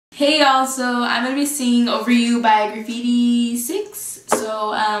Hey y'all, so I'm going to be singing Over You by Graffiti 6.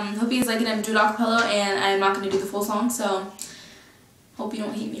 So, hope you guys like it. I'm doing acapella and I'm not going to do the full song, so hope you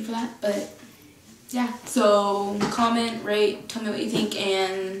don't hate me for that. But yeah, so comment, rate, tell me what you think,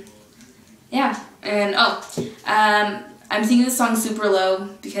 and yeah. And I'm singing this song super low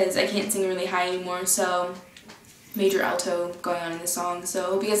because I can't sing really high anymore, so major alto going on in this song. So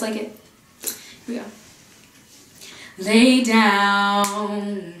hope you guys like it. Here we go. Lay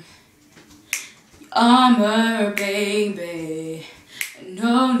down your armor, baby.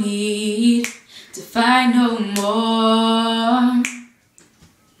 No need to fight no more.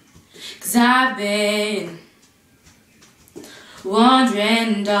 'Cause I've been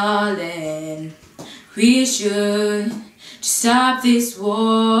wondering, darling, we should just stop this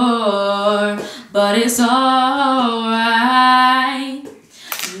war. But it's alright.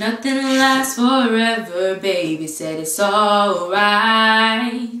 Nothing lasts forever, baby. Said it's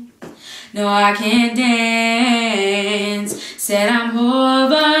alright. No, I can't dance. Said I'm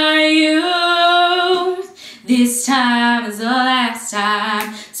over you. This time is the last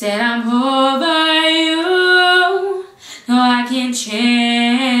time. Said I'm over you. No, I can't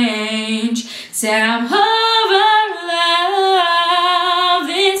change. Said I'm over love.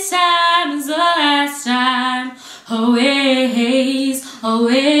 This time is the last time. Always,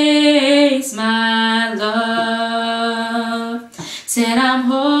 always my love. Said I'm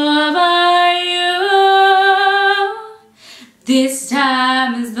over you. This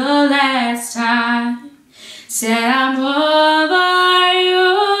time is the last time. Said I'm over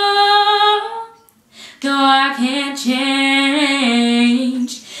you. No, I can't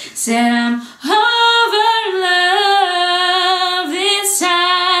change. Said I'm over love. This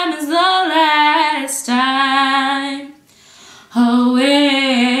time is the last time. Always,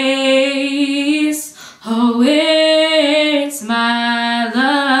 always my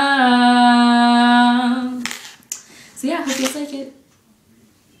love. So yeah, hope you guys like it.